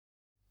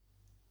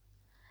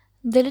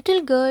The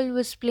little girl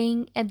was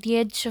playing at the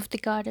edge of the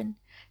garden.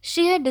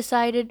 She had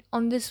decided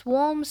on this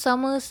warm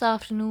summer's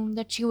afternoon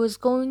that she was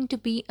going to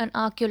be an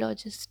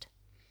archaeologist.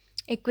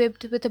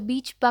 Equipped with a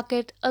beach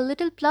bucket, a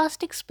little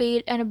plastic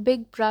spade, and a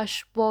big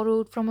brush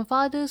borrowed from her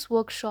father's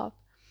workshop,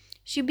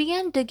 she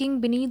began digging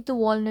beneath the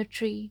walnut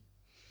tree.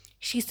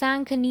 She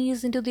sank her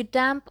knees into the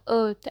damp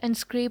earth and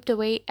scraped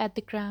away at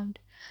the ground,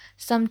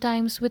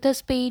 sometimes with her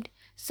spade,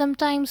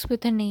 sometimes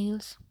with her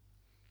nails.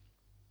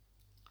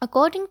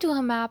 According to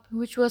her map,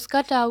 which was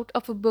cut out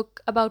of a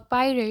book about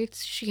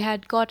pirates she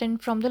had gotten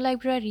from the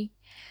library,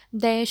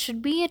 there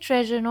should be a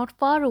treasure not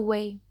far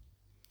away.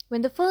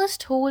 When the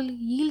first hole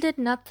yielded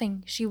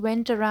nothing, she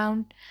went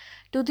around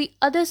to the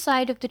other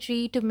side of the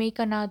tree to make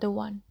another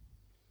one.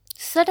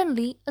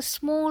 Suddenly, a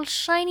small,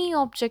 shiny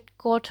object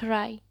caught her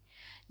eye.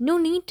 No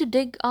need to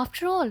dig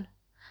after all.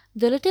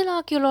 The little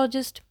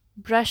archaeologist,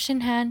 brush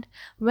in hand,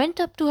 went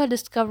up to her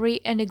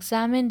discovery and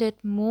examined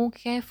it more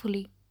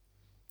carefully.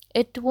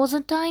 It was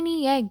a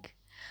tiny egg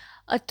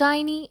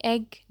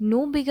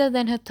no bigger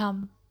than her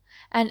thumb,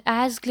 and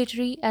as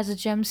glittery as a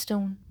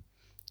gemstone.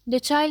 The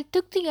child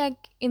took the egg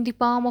in the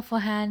palm of her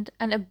hand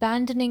and,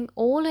 abandoning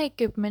all her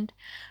equipment,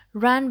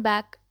 ran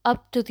back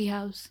up to the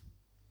house.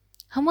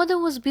 Her mother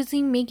was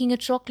busy making a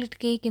chocolate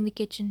cake in the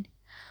kitchen,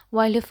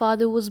 while her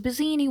father was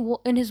busy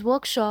in his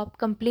workshop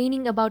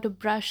complaining about a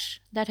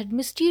brush that had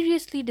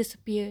mysteriously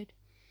disappeared.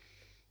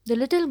 The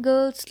little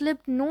girl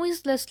slipped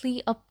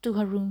noiselessly up to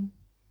her room.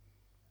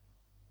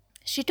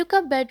 She took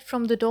a bed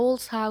from the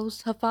doll's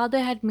house her father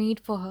had made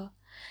for her,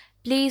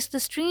 placed the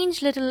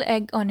strange little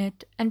egg on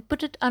it, and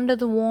put it under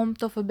the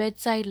warmth of a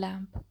bedside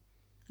lamp.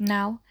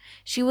 Now,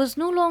 she was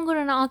no longer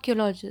an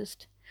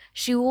archaeologist.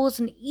 She was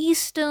an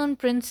Eastern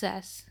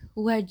princess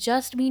who had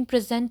just been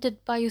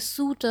presented by a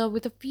suitor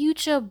with a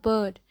future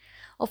bird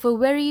of a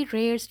very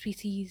rare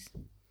species.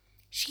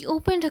 She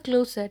opened her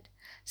closet,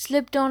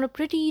 slipped on a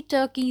pretty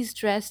turquoise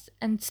dress,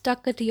 and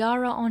stuck a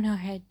tiara on her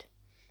head,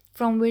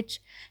 from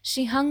which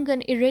she hung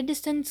an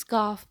iridescent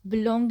scarf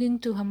belonging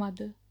to her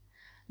mother.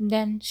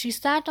 Then she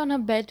sat on her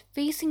bed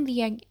facing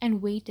the egg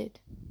and waited.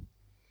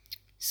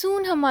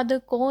 Soon her mother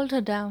called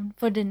her down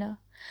for dinner.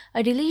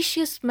 A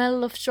delicious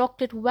smell of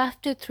chocolate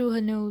wafted through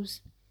her nose,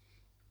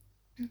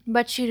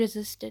 but she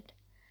resisted.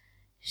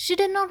 She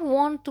did not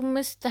want to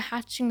miss the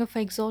hatching of her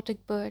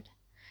exotic bird.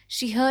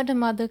 She heard her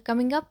mother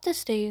coming up the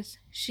stairs.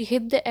 She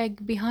hid the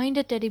egg behind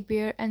a teddy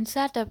bear and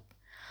sat up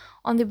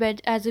on the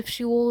bed as if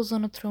she was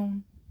on a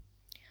throne.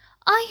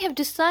 I have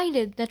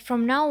decided that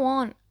from now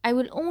on I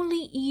will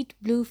only eat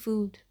blue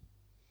food.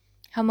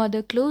 Her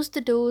mother closed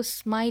the door,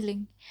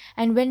 smiling,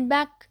 and went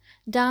back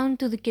down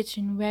to the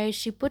kitchen where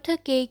she put her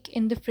cake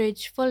in the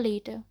fridge for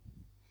later.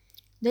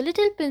 The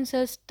little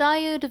princess,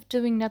 tired of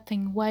doing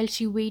nothing while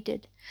she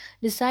waited,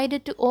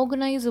 decided to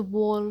organize a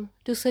ball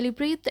to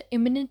celebrate the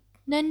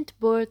imminent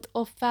birth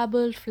of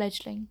fabled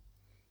fledgling.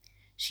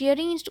 She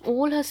arranged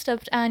all her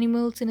stuffed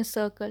animals in a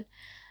circle,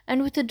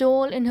 and with a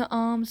doll in her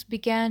arms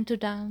began to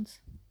dance,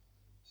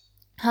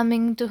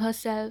 humming to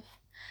herself.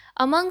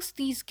 Amongst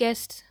these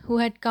guests who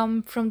had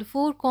come from the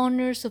four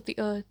corners of the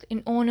earth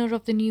in honor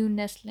of the new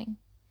nestling.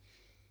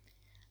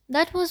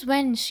 That was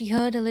when she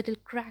heard a little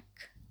crack.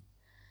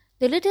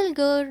 The little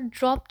girl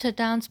dropped her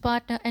dance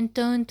partner and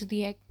turned to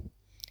the egg,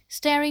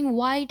 staring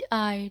wide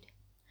eyed.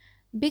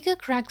 Bigger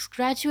cracks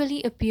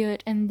gradually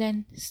appeared, and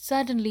then,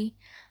 suddenly,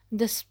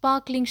 the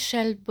sparkling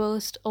shell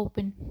burst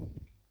open.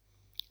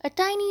 A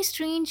tiny,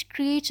 strange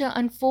creature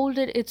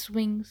unfolded its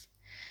wings.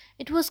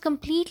 It was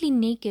completely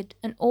naked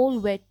and all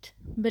wet,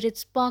 but it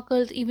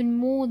sparkled even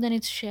more than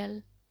its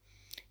shell.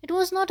 It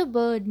was not a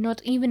bird,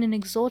 not even an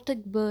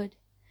exotic bird.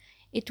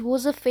 It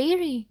was a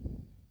fairy.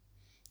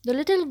 The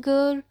little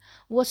girl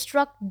was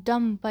struck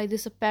dumb by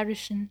this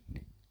apparition,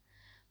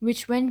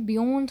 which went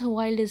beyond her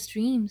wildest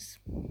dreams.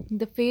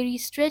 The fairy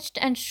stretched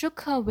and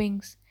shook her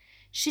wings.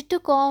 She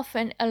took off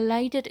and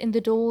alighted in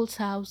the doll's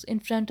house in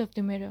front of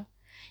the mirror,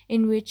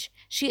 in which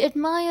she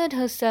admired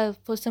herself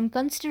for some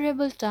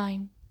considerable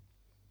time.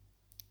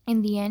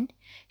 In the end,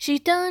 she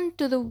turned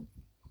to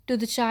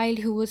the child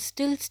who was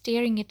still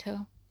staring at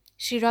her.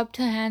 She rubbed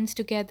her hands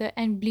together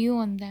and blew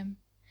on them.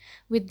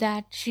 With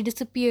that, she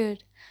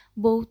disappeared,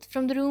 both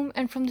from the room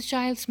and from the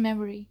child's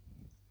memory.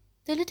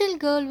 The little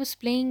girl was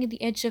playing at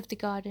the edge of the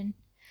garden.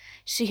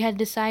 She had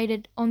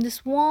decided on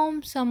this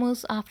warm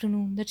summer's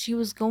afternoon that she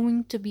was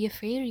going to be a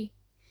fairy,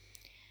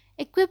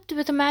 equipped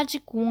with a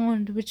magic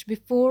wand which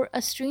bore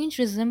a strange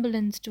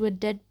resemblance to a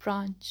dead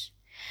branch,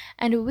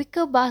 and a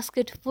wicker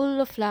basket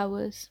full of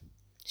flowers.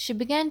 She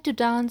began to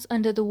dance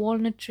under the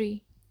walnut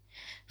tree.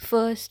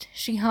 First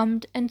she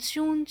hummed, and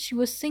soon she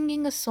was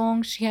singing a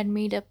song she had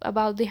made up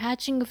about the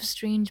hatching of a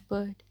strange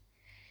bird.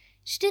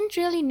 She didn't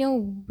really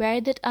know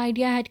where that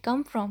idea had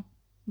come from,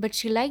 but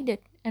she liked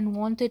it and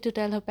wanted to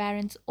tell her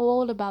parents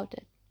all about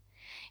it.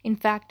 In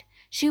fact,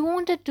 she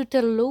wanted to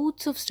tell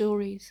loads of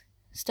stories.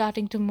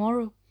 Starting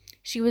tomorrow,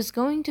 she was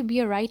going to be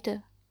a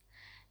writer.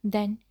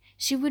 Then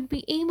she would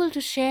be able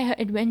to share her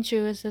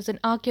adventures as an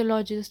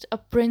archaeologist, a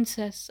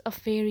princess, a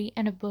fairy,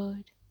 and a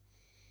bird.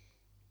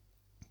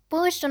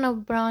 Perched on a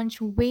branch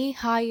way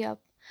high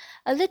up,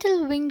 a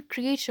little winged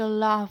creature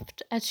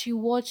laughed as she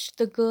watched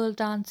the girl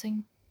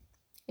dancing.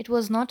 It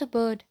was not a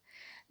bird,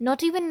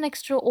 not even an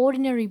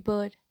extraordinary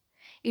bird.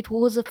 It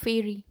was a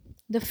fairy,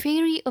 the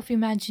fairy of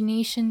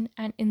imagination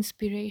and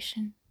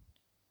inspiration.